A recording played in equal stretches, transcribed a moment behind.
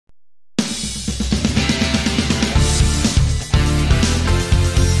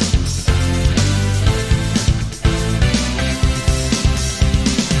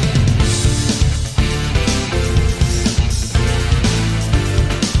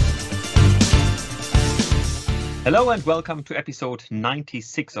Hello and welcome to episode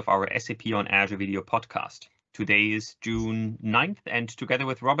 96 of our SAP on Azure video podcast. Today is June 9th, and together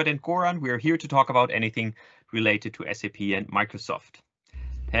with Robert and Goran, we are here to talk about anything related to SAP and Microsoft.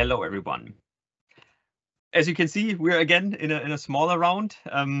 Hello, everyone. As you can see, we're again in a smaller round.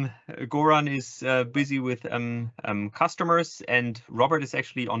 Goran is busy with customers, and Robert is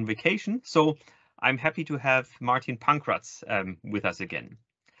actually on vacation. So I'm happy to have Martin Pankraz with us again.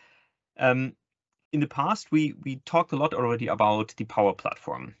 In the past, we talked a lot already about the Power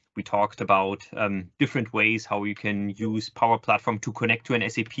Platform. We talked about different ways how you can use Power Platform to connect to an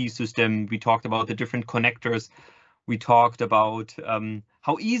SAP system. We talked about the different connectors. We talked about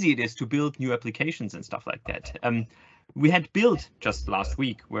how easy it is to build new applications and stuff like that. We had Build just last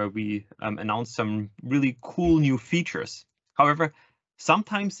week, where we announced some really cool new features. However,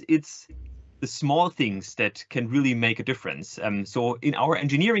 sometimes it's the small things that can really make a difference. So in our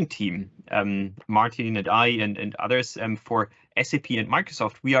engineering team, Martin and I and others for SAP and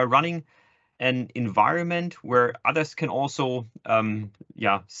Microsoft, we are running an environment where others can also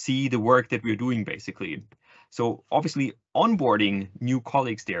see the work that we're doing, basically. So obviously onboarding new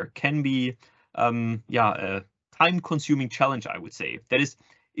colleagues there can be a time-consuming challenge, I would say. That is,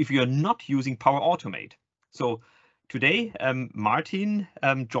 if you're not using Power Automate. So today, Martin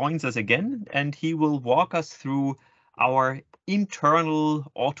joins us again, and he will walk us through our internal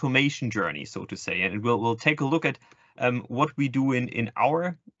automation journey, so to say. And we'll take a look at what we do in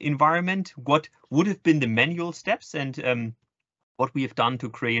our environment, what would have been the manual steps, and what we have done to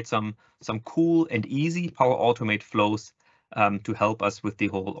create some cool and easy Power Automate flows to help us with the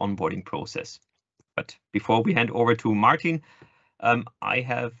whole onboarding process. But before we hand over to Martin, I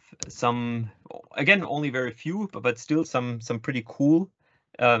have some, again, only very few, but still some pretty cool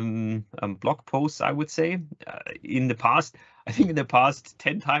blog posts, I would say. In the past, I think in the past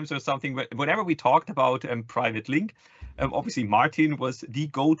 10 times or something, whenever we talked about private link, obviously Martin was the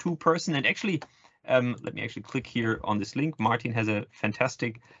go-to person. And actually, let me actually click here on this link. Martin has a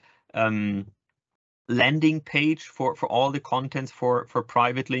fantastic landing page for all the contents for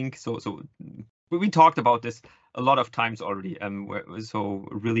private link. So we talked about this a lot of times already. So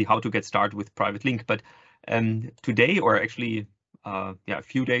really how to get started with private link. But today, or actually a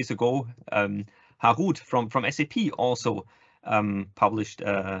few days ago, Harut from SAP also published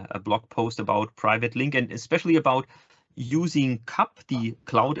a blog post about private link, and especially about using CAP, the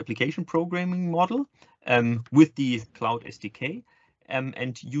Cloud Application Programming Model, with the Cloud SDK,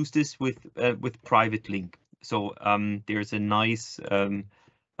 and use this with private link. So there's a nice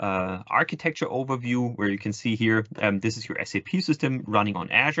architecture overview where you can see here, this is your SAP system running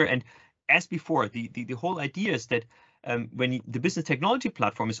on Azure. And as before, the whole idea is that when the business technology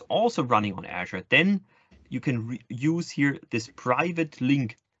platform is also running on Azure, then you can use here this private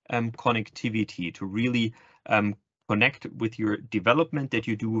link connectivity to really connect with your development that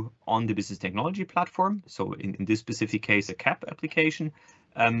you do on the business technology platform. So in this specific case, a CAP application,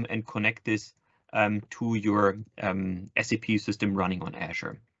 and connect this to your SAP system running on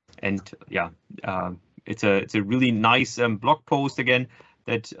Azure. And it's a really nice blog post again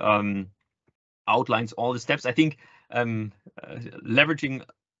that outlines all the steps. I think leveraging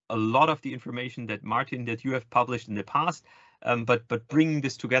a lot of the information that Martin, that you have published in the past, but bringing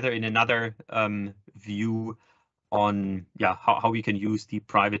this together in another view on how we can use the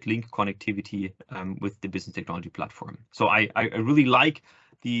private link connectivity with the business technology platform. So I really like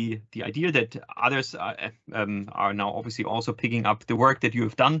the idea that others are now obviously also picking up the work that you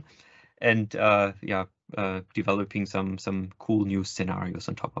have done, and developing some cool new scenarios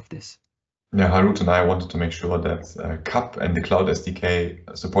on top of this. Yeah, Harut and I wanted to make sure that CAP and the Cloud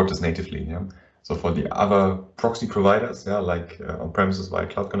SDK support this natively. Yeah? So for the other proxy providers, like on-premises via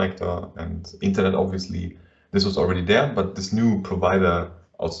Cloud Connector and Internet, obviously, this was already there, but this new provider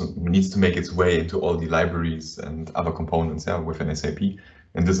also needs to make its way into all the libraries and other components within SAP.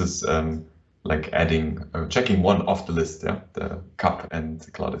 And this is like checking one off the list, the CAP and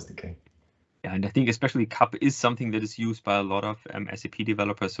the Cloud SDK. Yeah, and I think especially CAP is something that is used by a lot of SAP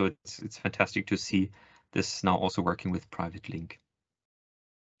developers, so it's fantastic to see this now also working with private link.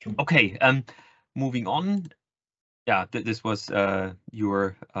 Sure. Okay, moving on. Yeah, this was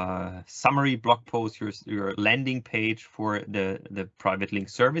your summary blog post, your landing page for the private link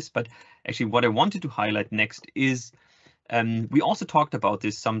service. But actually, what I wanted to highlight next is we also talked about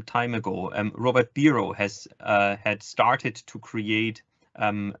this some time ago. Robert Biro had started to create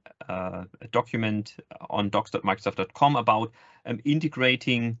a document on docs.microsoft.com about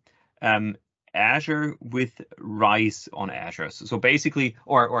integrating Azure with RISE on Azure. So basically,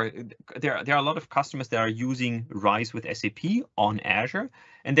 or there are a lot of customers that are using RISE with SAP on Azure,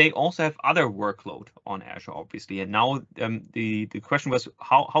 and they also have other workload on Azure, obviously. And now the question was,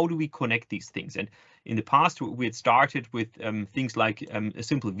 how do we connect these things? And in the past, we had started with things like a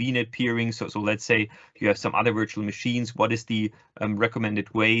simple VNet peering. So let's say you have some other virtual machines. What is the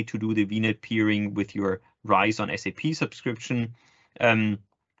recommended way to do the VNet peering with your RISE on SAP subscription?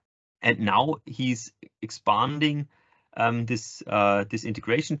 And now he's expanding this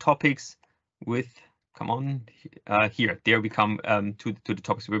integration topics with, come on, here. There we come to the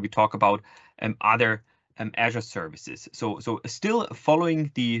topics where we talk about other Azure services. So still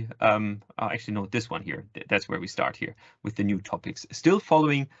following the, actually no, this one here. That's where we start here with the new topics. Still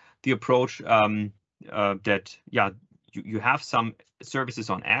following the approach that, yeah, you have some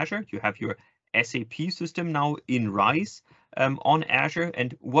services on Azure. You have your SAP system now in RISE on Azure,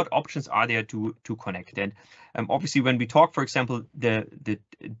 and what options are there to connect? And obviously, when we talk, for example, the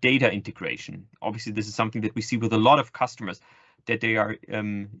data integration, obviously this is something that we see with a lot of customers, that they are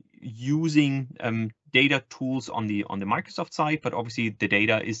using data tools on the Microsoft side, but obviously the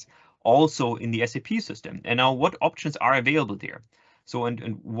data is also in the SAP system. And now, what options are available there? So,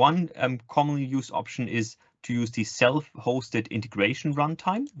 and one commonly used option is to use the self-hosted integration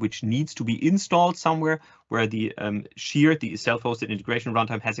runtime, which needs to be installed somewhere where the the self-hosted integration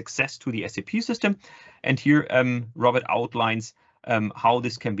runtime has access to the SAP system. And here Robert outlines how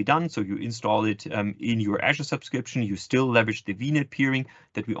this can be done. So you install it in your Azure subscription. You still leverage the VNet peering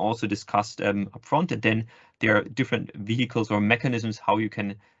that we also discussed upfront. And then there are different vehicles or mechanisms how you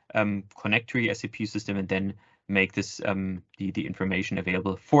can connect to your SAP system and then make this the information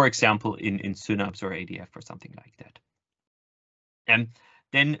available, for example, in Synapse or ADF or something like that. And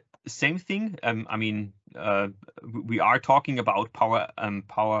then same thing. I mean, we are talking about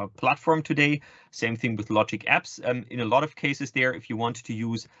Power Platform today. Same thing with Logic Apps. In a lot of cases there, if you want to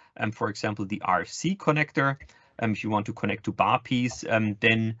use, for example, the RFC connector, if you want to connect to BAPIs,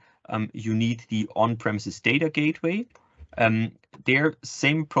 then you need the on-premises data gateway. There,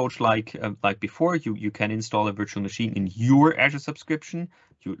 same approach like before. You can install a virtual machine in your Azure subscription.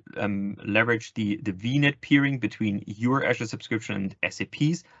 You leverage the VNet peering between your Azure subscription and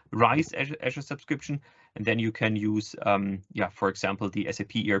SAP's RISE Azure subscription, and then you can use, for example, the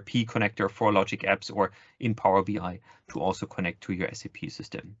SAP ERP connector for Logic Apps or in Power BI to also connect to your SAP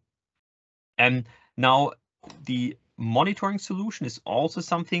system. And now the monitoring solution is also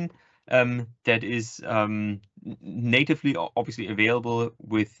something that is natively obviously available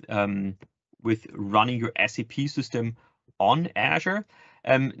with running your SAP system on Azure.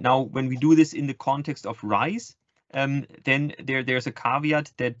 Now, when we do this in the context of RISE, then there's a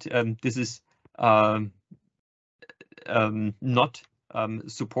caveat that this is not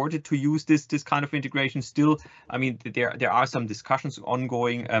supported to use this kind of integration. Still, I mean, there are some discussions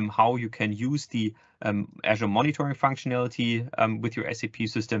ongoing how you can use the Azure monitoring functionality with your SAP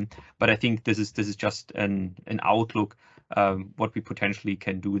system, but I think this is just an outlook what we potentially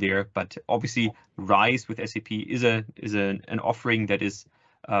can do there. But obviously, RISE with SAP is an offering that is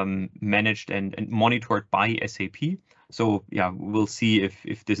managed and monitored by SAP. So yeah, we'll see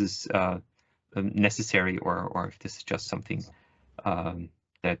if this is necessary or if this is just something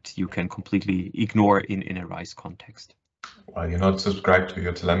that you can completely ignore in a RISE context. Well, you're not subscribed to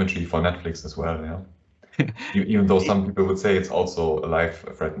your telemetry for Netflix as well, yeah. Even though some people would say it's also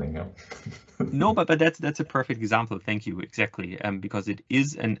life-threatening, yeah. No, but that's a perfect example. Thank you, exactly. Because it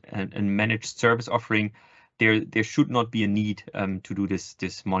is an managed service offering, there should not be a need to do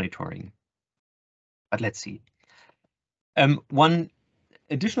this monitoring. But let's see. One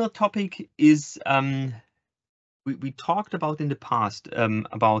additional topic is we talked about in the past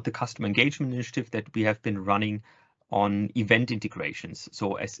about the customer engagement initiative that we have been running on event integrations.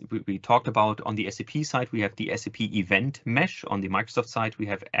 So as we talked about on the SAP side, we have the SAP Event Mesh. On the Microsoft side, we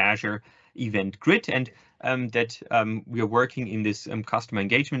have Azure Event Grid, and that we are working in this customer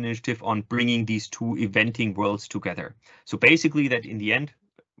engagement initiative on bringing these two eventing worlds together. So basically that in the end,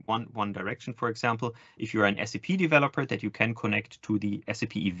 one direction, for example, if you're an SAP developer, that you can connect to the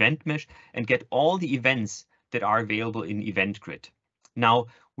SAP Event Mesh and get all the events that are available in Event Grid. Now,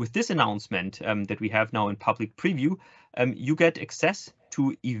 with this announcement that we have now in public preview, you get access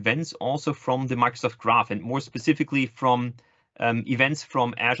to events also from the Microsoft Graph, and more specifically from events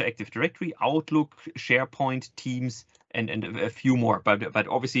from Azure Active Directory, Outlook, SharePoint, Teams, and a few more. But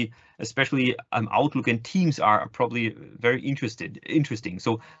obviously, especially Outlook and Teams are probably very interesting.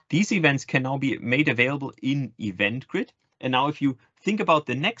 So these events can now be made available in Event Grid. And now if you think about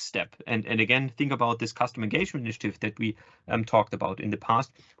the next step, and again, think about this customer engagement initiative that we talked about in the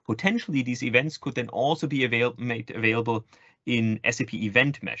past, potentially these events could then also be made available in SAP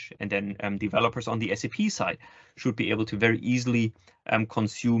Event Mesh. And then developers on the SAP side should be able to very easily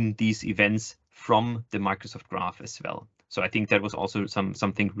consume these events from the Microsoft Graph as well. So I think that was also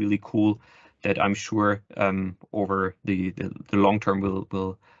something really cool that I'm sure over the long term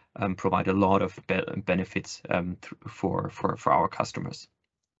will provide a lot of benefits for our customers.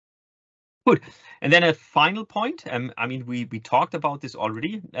 Good. And then a final point. I mean, we talked about this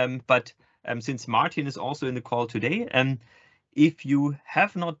already, but since Martin is also in the call today, if you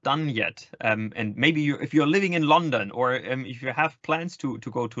have not done yet, and maybe if you're living in London, or if you have plans to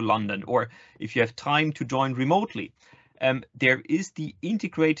go to London, or if you have time to join remotely, there is the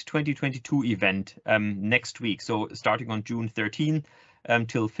Integrate 2022 event next week. So starting on June 13th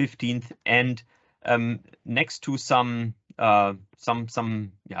till 15th, and next to some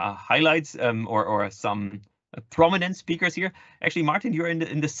highlights or some prominent speakers here. Actually, Martin, you're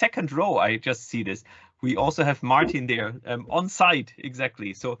in the second row. I just see this. We also have Martin there on site,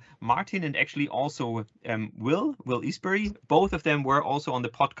 exactly. So Martin and actually also Will Eastbury, both of them were also on the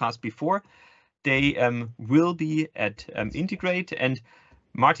podcast before. They will be at Integrate. And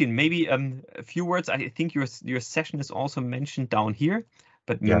Martin, maybe a few words. I think your session is also mentioned down here,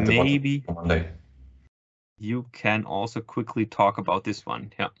 but yeah, maybe Monday. You can also quickly talk about this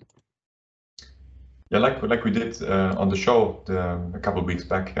one. Yeah. Yeah, like we did on the show a couple of weeks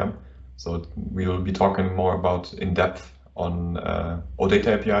back. Yeah. So we will be talking more about in depth on OData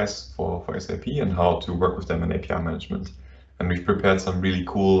APIs for SAP and how to work with them in API management. And we've prepared some really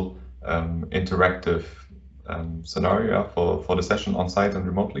cool interactive scenario for the session on site and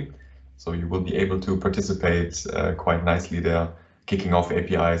remotely. So you will be able to participate quite nicely there, kicking off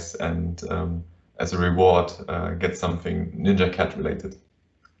APIs and as a reward, get something Ninja Cat related.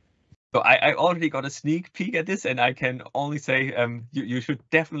 So I already got a sneak peek at this, and I can only say you should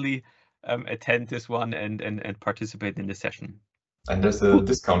definitely attend this one and participate in the session. And there's a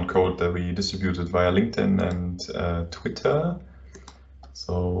discount code that we distributed via LinkedIn and Twitter.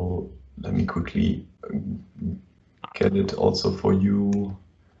 So let me quickly get it also for you.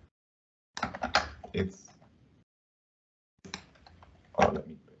 It's let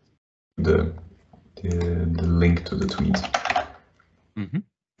me the link to the tweet. Mm-hmm.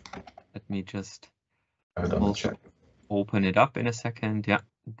 Let me just open it up in a second. Yeah,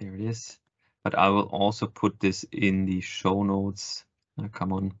 there it is. But I will also put this in the show notes.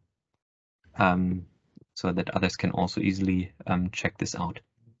 Come on, so that others can also easily check this out.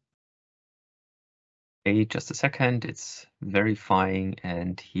 Okay, just a second. It's verifying,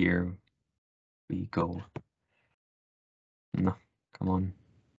 and here we go. No, come on.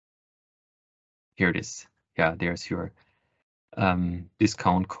 Here it is. Yeah, there's your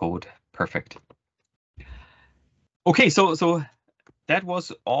discount code. Perfect. Okay, so that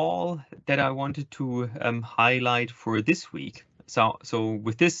was all that I wanted to highlight for this week. So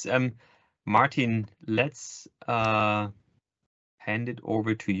with this, Martin, let's hand it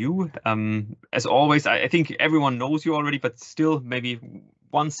over to you. As always, I think everyone knows you already, but still maybe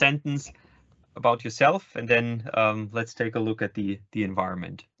one sentence about yourself, and then let's take a look at the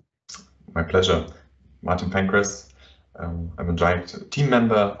environment. My pleasure. Martin Pankraz. I'm a giant team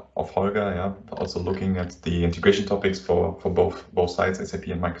member of Holger, yeah, also looking at the integration topics for both sides, SAP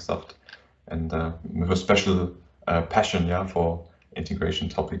and Microsoft, and with a special passion, yeah, for integration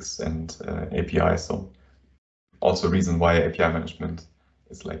topics and APIs. So also a reason why API management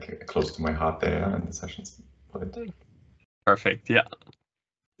is like close to my heart there, and the sessions for it. Perfect, yeah.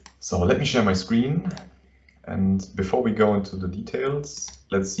 So let me share my screen, and before we go into the details,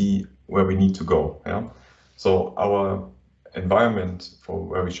 let's see where we need to go. Yeah. So our environment for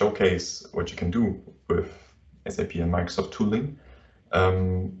where we showcase what you can do with SAP and Microsoft tooling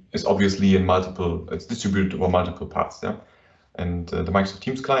is obviously it's distributed over multiple parts. Yeah. And the Microsoft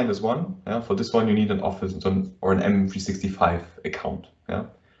Teams client is one. Yeah. For this one, you need an Office or an M365 account. Yeah.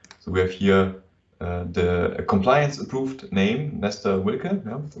 So we have here the compliance approved name, Nestor Wilke,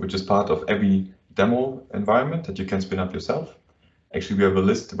 yeah, which is part of every demo environment that you can spin up yourself. Actually, we have a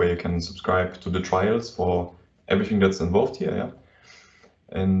list where you can subscribe to the trials for everything that's involved here. Yeah.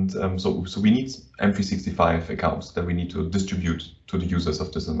 And so we need M365 accounts that we need to distribute to the users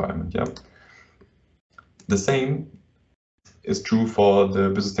of this environment. Yeah. The same is true for the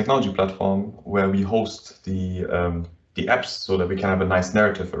business technology platform, where we host the apps so that we can have a nice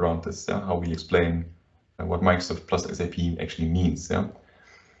narrative around this. Yeah. How we explain what Microsoft plus SAP actually means. Yeah.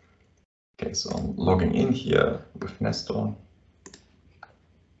 Okay, so I'm logging in here with Nestor.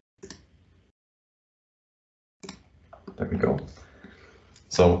 There we go.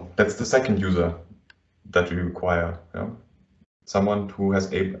 So that's the second user that we require, yeah? Someone who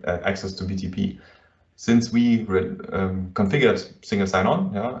has access to BTP. Since we configured single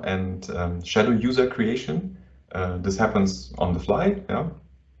sign-on, yeah, and shadow user creation, this happens on the fly, yeah,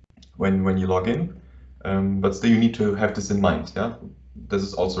 when you log in. But still, you need to have this in mind, yeah. This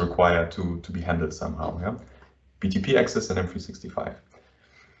is also required to be handled somehow, yeah. BTP access and M365.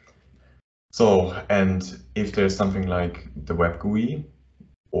 So, and if there's something like the web GUI,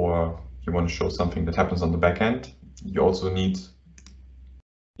 or you want to show something that happens on the back end, you also need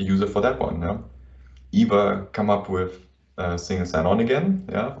a user for that one, yeah. Either come up with a single sign-on again,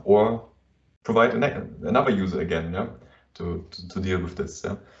 yeah, or provide another user again, yeah, to deal with this,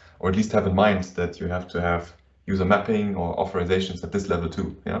 yeah, or at least have in mind that you have to have user mapping or authorizations at this level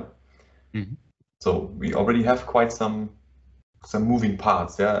too, yeah. Mm-hmm. So we already have quite some moving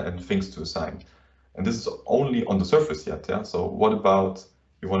parts, yeah, and things to assign, and this is only on the surface yet, yeah. So what about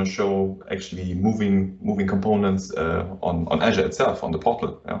you want to show actually moving components on Azure itself, on the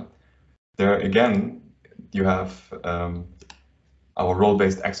portal, yeah. There again, you have our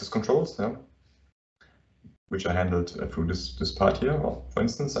role-based access controls, yeah, which I handled through this part here, for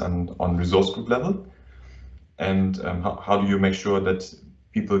instance, and on resource group level. And how do you make sure that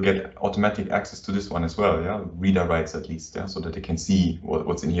people get automatic access to this one as well, yeah, reader rights at least, yeah, so that they can see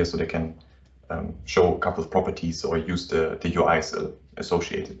what's in here, so they can show a couple of properties or use the UIs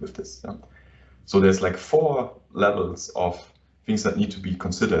associated with this. Yeah. So there's like 4 levels of things that need to be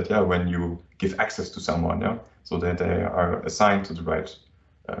considered, yeah, when you give access to someone, yeah, so that they are assigned to the right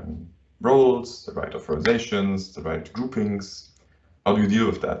roles, the right authorizations, the right groupings. How do you deal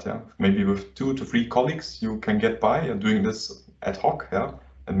with that? Yeah, maybe with 2 to 3 colleagues you can get by doing this ad hoc, yeah,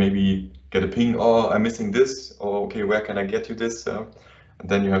 and maybe get a ping, oh, I'm missing this, or okay, where can I get you this? And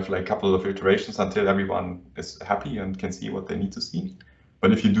then you have like a couple of iterations until everyone is happy and can see what they need to see.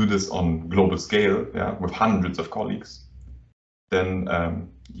 But if you do this on global scale, yeah, with hundreds of colleagues, then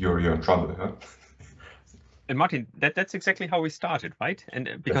you're in trouble. Huh? And Martin, that's exactly how we started, right?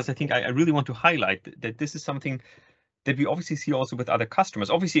 And because I think I really want to highlight that this is something that we obviously see also with other customers,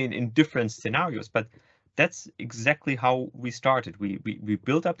 obviously in different scenarios, but that's exactly how we started. We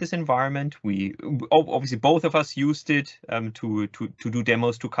built up this environment. We obviously both of us used it to do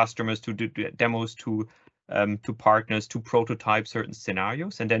demos to customers, to do demos to partners, to prototype certain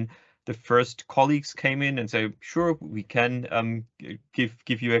scenarios, and then the first colleagues came in and say, sure, we can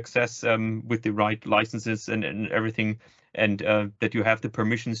give you access with the right licenses and everything, and that you have the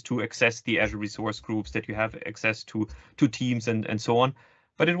permissions to access the Azure resource groups, that you have access to teams and so on.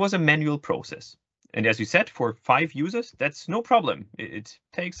 But it was a manual process. And as you said, for 5 users, that's no problem. It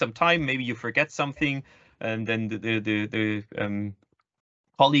takes some time. Maybe you forget something, and then the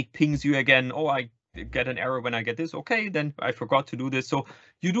colleague pings you again. Oh, I get an error when I get this. Okay, then I forgot to do this. So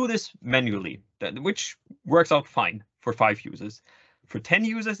you do this manually, which works out fine for 5 users. For 10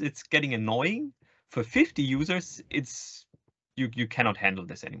 users, it's getting annoying. For 50 users, it's you cannot handle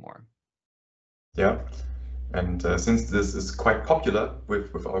this anymore. Yeah. And since this is quite popular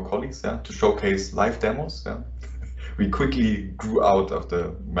with our colleagues, yeah, to showcase live demos, yeah, we quickly grew out of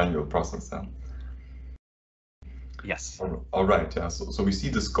the manual process. Yeah. Yes. All right. Yeah. So we see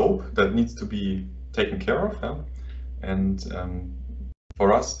the scope that needs to be taken care of. Yeah. And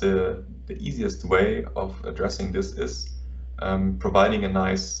for us, the easiest way of addressing this is providing a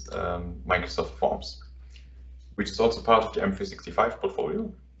nice Microsoft Forms, which is also part of the M365 portfolio.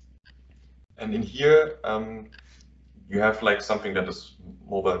 And in here, you have like something that is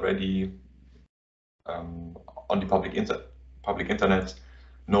mobile ready, on the public internet,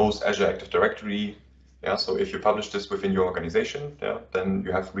 knows Azure Active Directory. Yeah, so if you publish this within your organization, yeah, then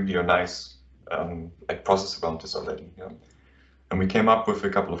you have really a nice like process around this already. Yeah. And we came up with a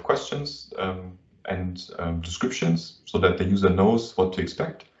couple of questions and descriptions so that the user knows what to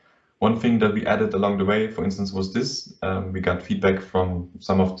expect. One thing that we added along the way, for instance, was this. We got feedback from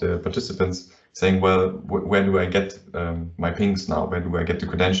some of the participants saying, well, where do I get my pings now? Where do I get the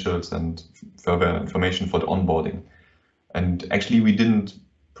credentials and further information for the onboarding? And actually, we didn't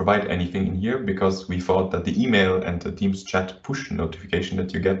provide anything in here because we thought that the email and the Teams chat push notification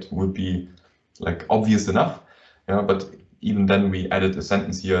that you get would be like obvious enough. Yeah, but even then, we added a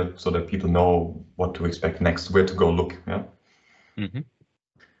sentence here so that people know what to expect next, where to go look. Yeah. Mm-hmm.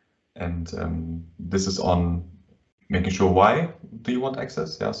 And this is on making sure why do you want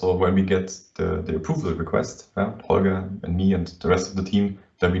access. Yeah, so when we get the approval request, yeah, Holger and me and the rest of the team,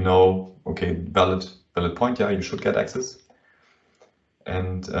 then we know, okay, valid point, yeah, you should get access.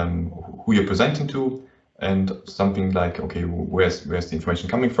 And who you're presenting to, and something like, okay, where's the information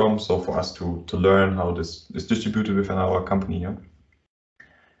coming from? So for us to learn how this is distributed within our company. Yeah?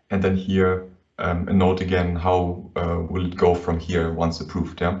 And then here, a note again, how will it go from here once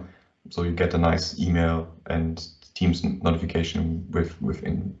approved? Yeah. So you get a nice email and Teams notification with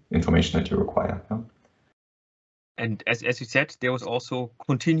information that you require. Yeah? And as you said, there was also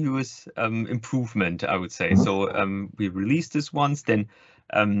continuous improvement, I would say. So we released this once, then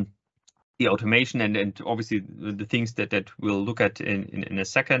the automation and obviously the things that we'll look at in a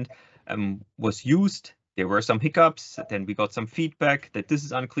second was used. There were some hiccups, then we got some feedback that this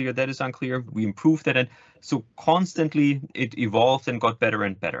is unclear, that is unclear. We improved that, and so constantly it evolved and got better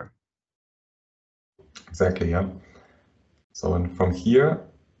and better. Exactly, yeah. So and from here,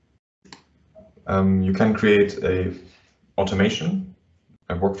 you can create a automation,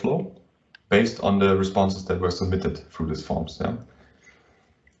 a workflow, based on the responses that were submitted through these forms. Yeah.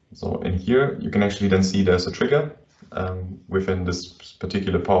 So in here, you can actually then see there's a trigger within this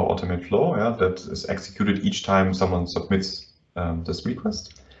particular Power Automate flow, yeah, that is executed each time someone submits this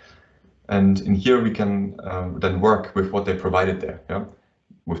request. And in here, we can then work with what they provided there, yeah,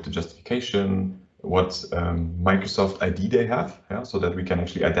 with the justification, what Microsoft ID they have, yeah, so that we can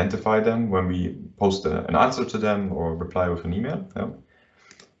actually identify them when we post an answer to them or reply with an email. Yeah.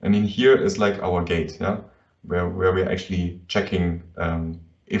 And in here is like our gate, yeah, where we're actually checking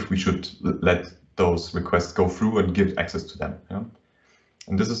if we should let those requests go through and give access to them. Yeah?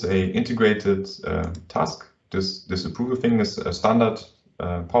 And this is a integrated task. This approval thing is a standard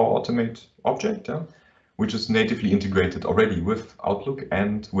Power Automate object, yeah? Which is natively integrated already with Outlook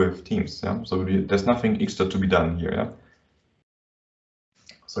and with Teams. Yeah? So there's nothing extra to be done here. Yeah?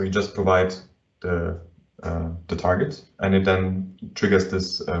 So you just provide the target, and it then triggers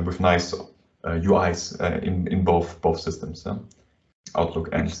this with nice UIs in both systems. Yeah? Outlook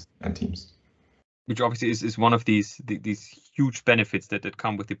and Teams. Which obviously is one of these huge benefits that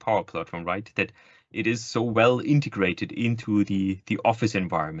come with the Power Platform, right? That it is so well integrated into the Office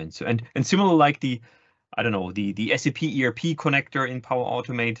environment. So and similar like the SAP ERP connector in Power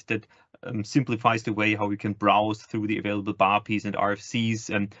Automate that simplifies the way how we can browse through the available BAPIs and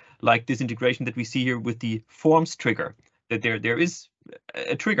RFCs, and like this integration that we see here with the Forms trigger, that there is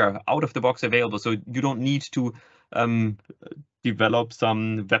a trigger out of the box available, so you don't need to develop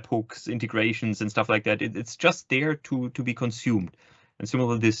some webhooks integrations and stuff like that. It's just there to be consumed. And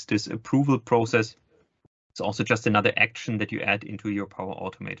similarly, this approval process is also just another action that you add into your Power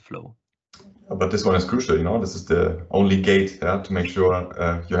Automate flow. But this one is crucial, you know. This is the only gate, yeah, to make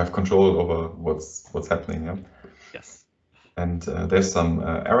sure you have control over what's happening. Yeah. Yes. And there's some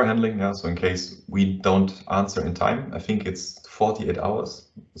error handling. Yeah. So in case we don't answer in time, I think it's 48 hours.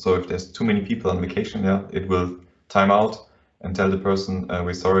 So if there's too many people on vacation, yeah, it will time out and tell the person,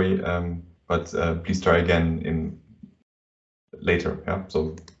 we're sorry, but please try again in later. Yeah.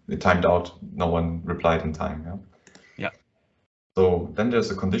 So it timed out. No one replied in time. Yeah. Yeah. So then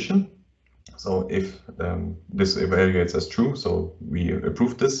there's a condition. So if this evaluates as true, so we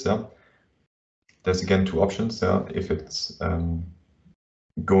approve this. Yeah. There's again two options. Yeah. If it's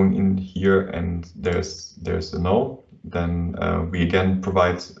going in here and there's a no, then we again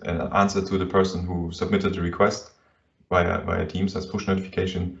provide an answer to the person who submitted the request via Teams as push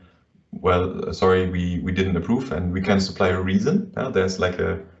notification. Well, sorry, we didn't approve, and we can supply a reason. Yeah? There's like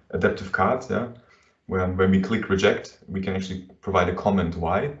a adaptive card, yeah, where when we click reject, we can actually provide a comment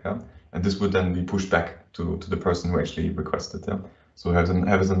why, yeah, and this would then be pushed back to the person who actually requested. Yeah? So it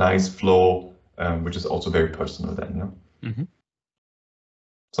has a nice flow, which is also very personal then. Yeah. Mm-hmm.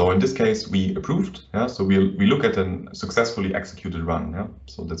 So in this case, we approved. Yeah. So we look at a successfully executed run. Yeah.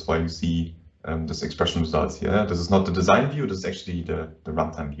 So that's why you see this expression results here. Yeah? This is not the design view. This is actually the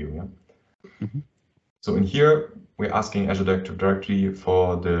runtime view. Yeah. Mm-hmm. So in here, we're asking Azure Directory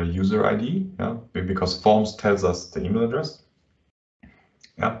for the user ID. Yeah. Because Forms tells us the email address.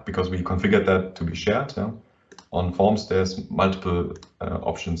 Yeah. Because we configured that to be shared. Yeah. On Forms, there's multiple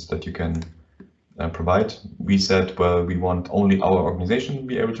options that you can provide. We said, well, we want only our organization to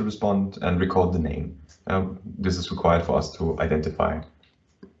be able to respond and record the name. This is required for us to identify.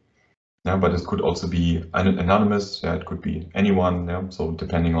 Yeah, but it could also be anonymous. Yeah, it could be anyone. Yeah, so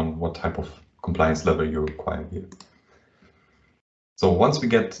depending on what type of compliance level you require here. So once we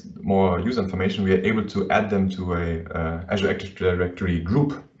get more user information, we are able to add them to a Azure Active Directory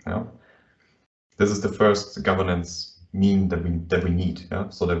group. Yeah. This is the first governance mean that we need. Yeah.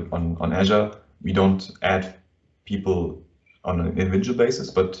 So that on Azure, we don't add people on an individual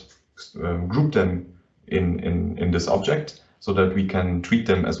basis, but group them in this object so that we can treat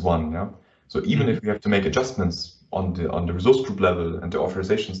them as one. Yeah. So even if we have to make adjustments on the resource group level and the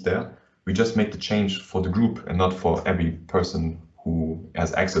authorizations there, We just make the change for the group and not for every person who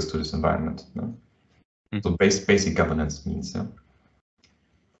has access to this environment. So basic governance means.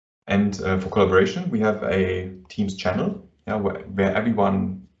 And for collaboration, we have a Teams channel where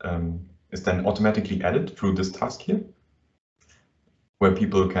everyone is then automatically added through this task here, where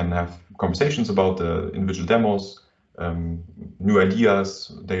people can have conversations about the individual demos, new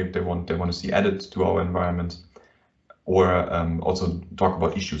ideas they want to see added to our environment, or also talk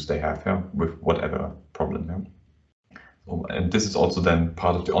about issues they have with whatever problem. And this is also then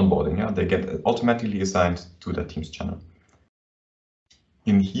part of the onboarding. They get automatically assigned to that Teams channel.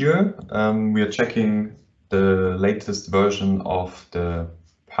 In here, we are checking the latest version of the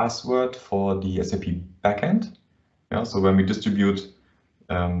password for the SAP backend. So when we distribute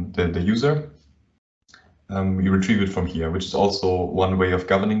the user, we retrieve it from here, which is also one way of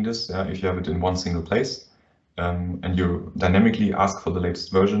governing this. If you have it in one single place and you dynamically ask for the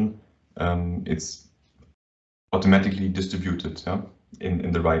latest version, it's automatically distributed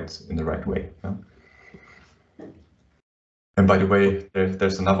in the right way. And by the way,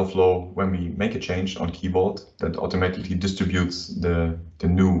 there's another flow when we make a change on keyboard that automatically distributes the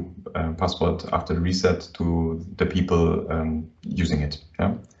new password after the reset to the people using it.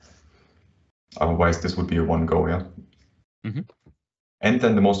 Otherwise, this would be a one go. Mm-hmm. And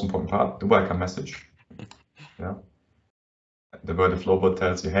then the most important part, the welcome message. Where the flowbot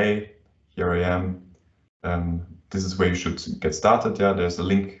tells you, hey, here I am. This is where you should get started. There's a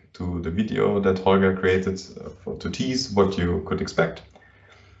link to the video that Holger created to tease what you could expect.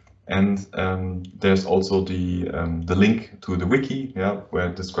 And there's also the link to the wiki, where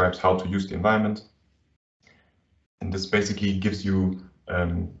it describes how to use the environment. And this basically gives you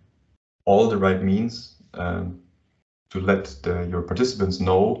all the right means to let your participants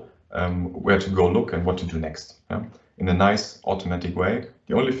know where to go look and what to do next. In a nice automatic way.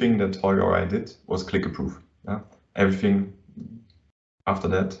 The only thing that Holger or I did was click approve. Everything after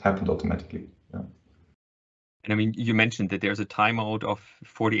that happened automatically. And I mean, you mentioned that there's a timeout of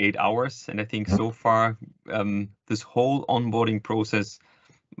 48 hours. And I think so far, this whole onboarding process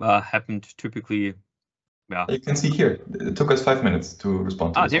happened typically. You can see here, it took us 5 minutes to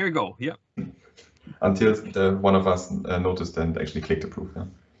respond to this. There you go. Yeah. Until one of us noticed and actually clicked approve.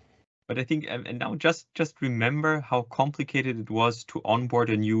 But I think, and now just remember how complicated it was to onboard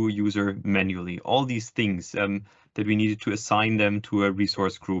a new user manually. All these things that we needed to assign them to a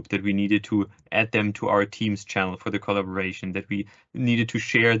resource group, that we needed to add them to our Teams channel for the collaboration, that we needed to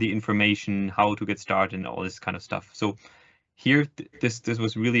share the information, how to get started and all this kind of stuff. So here, this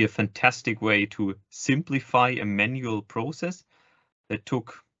was really a fantastic way to simplify a manual process that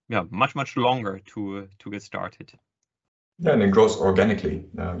took much longer to get started. And it grows organically.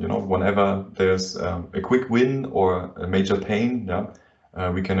 Whenever there's a quick win or a major pain,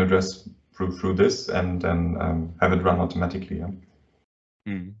 we can address through this and then have it run automatically.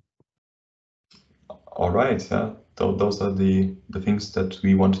 All right. Those are the things that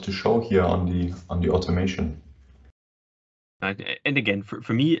we wanted to show here on the automation. And again,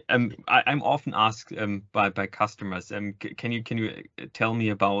 for me, I'm often asked by customers, can you tell me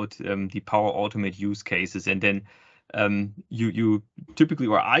about the Power Automate use cases? And then you typically,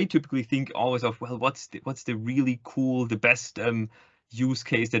 or I typically think always of, well, what's the really cool, the best use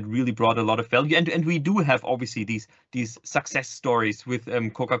case that really brought a lot of value? And we do have obviously these success stories with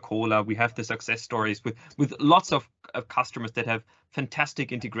Coca-Cola. We have the success stories with lots of customers that have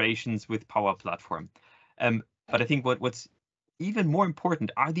fantastic integrations with Power Platform. But I think what's even more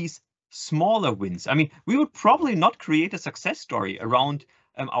important are these smaller wins. I mean, we would probably not create a success story around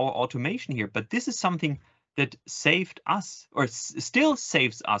our automation here, but this is something that saved us, or still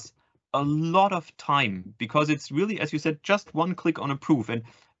saves us, a lot of time, because it's really, as you said, just one click on approve, and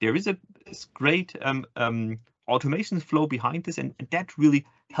there is a great automation flow behind this, and that really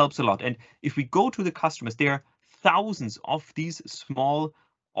helps a lot. And if we go to the customers, there are thousands of these small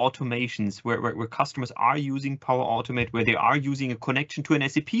automations where customers are using Power Automate, where they are using a connection to an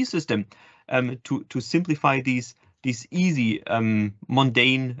SAP system to simplify these easy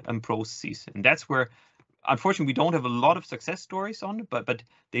mundane processes. And that's where, unfortunately, we don't have a lot of success stories on, but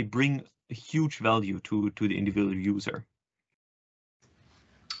they bring a huge value to the individual user.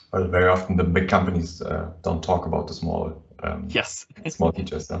 Well, very often the big companies don't talk about the small small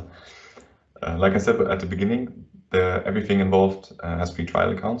features. Like I said at the beginning, everything involved has free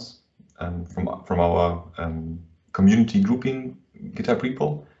trial accounts from our community grouping GitHub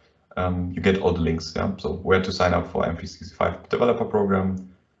repo. You get all the links. So where to sign up for M365 developer program,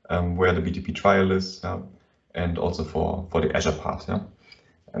 where the BTP trial is, and also for the Azure part.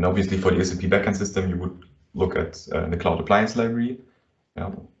 And obviously for the SAP backend system, you would look at the Cloud Appliance Library.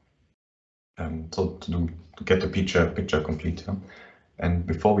 So to get the picture complete. Yeah? And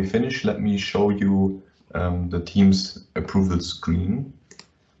before we finish, let me show you the team's approval screen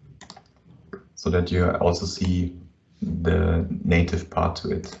so that you also see the native part to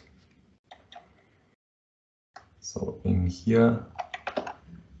it. So in here,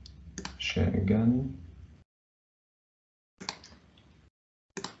 share again.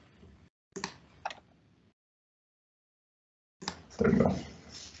 There we go.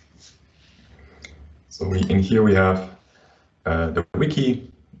 So in here we have the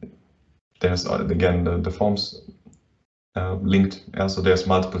wiki. There's again the forms linked. Yeah? So there's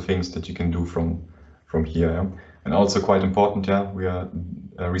multiple things that you can do from here. Yeah? And also quite important, yeah, we are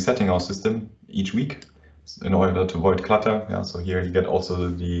resetting our system each week in order to avoid clutter. Yeah? So here you get also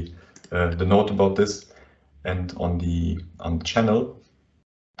the note about this. And on the channel,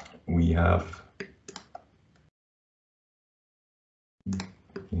 we have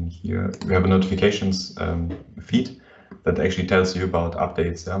in here we have a notifications feed that actually tells you about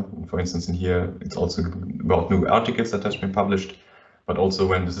updates. Yeah? For instance, in here it's also about new articles that has been published, but also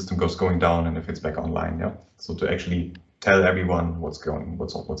when the system goes going down and if it's back online. Yeah, so to actually tell everyone what's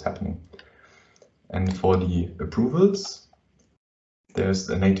happening. And for the approvals, there's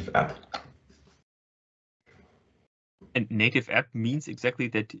a native app. And native app means exactly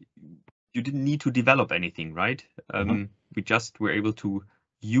that you didn't need to develop anything, right? We just were able to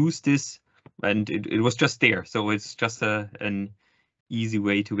use this, and it was just there. So it's just an easy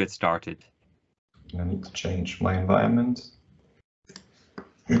way to get started. I need to change my environment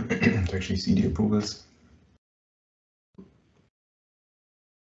to actually see the approvals.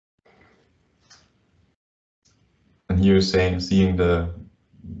 And here you're seeing the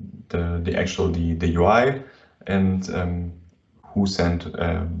actual UI and who sent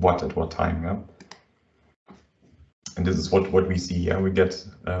what at what time. Yeah? And this is what we see. Yeah? We get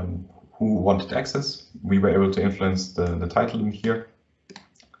who wanted access. We were able to influence the title in here.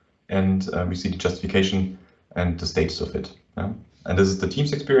 And we see the justification and the status of it. Yeah? And this is the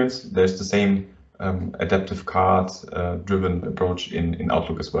team's experience. There's the same adaptive card driven approach in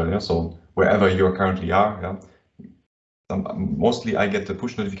Outlook as well. Yeah? So wherever you currently are, yeah? Mostly I get the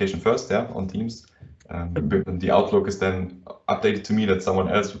push notification first, yeah, on Teams. The Outlook is then updated to me that someone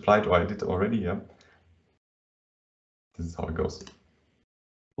else replied or I did already. Yeah, this is how it goes.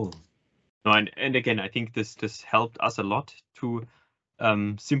 Cool. No, and again, I think this helped us a lot to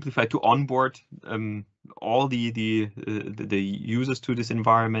simplify, to onboard all the users to this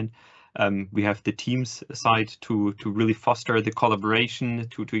environment. We have the Teams side to really foster the collaboration,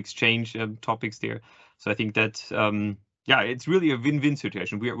 to exchange topics there. So I think that yeah, it's really a win-win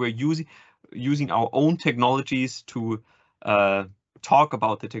situation. We're using our own technologies to talk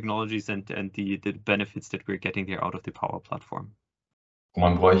about the technologies and the benefits that we're getting there out of the Power Platform.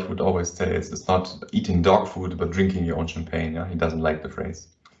 One boy would always say it's not eating dog food, but drinking your own champagne. Yeah, he doesn't like the phrase.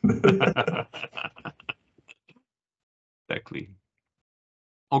 Exactly.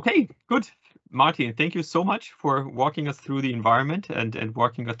 Okay, good. Martin, thank you so much for walking us through the environment and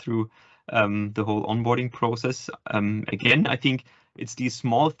walking us through the whole onboarding process. Again, I think it's these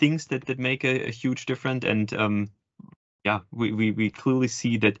small things that make a huge difference. And yeah, we clearly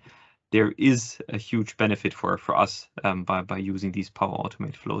see that there is a huge benefit for us by using these Power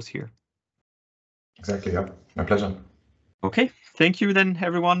Automate flows here. Exactly, yeah. My pleasure. Okay, thank you then,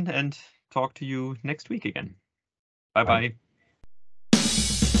 everyone, and talk to you next week again. Bye-bye.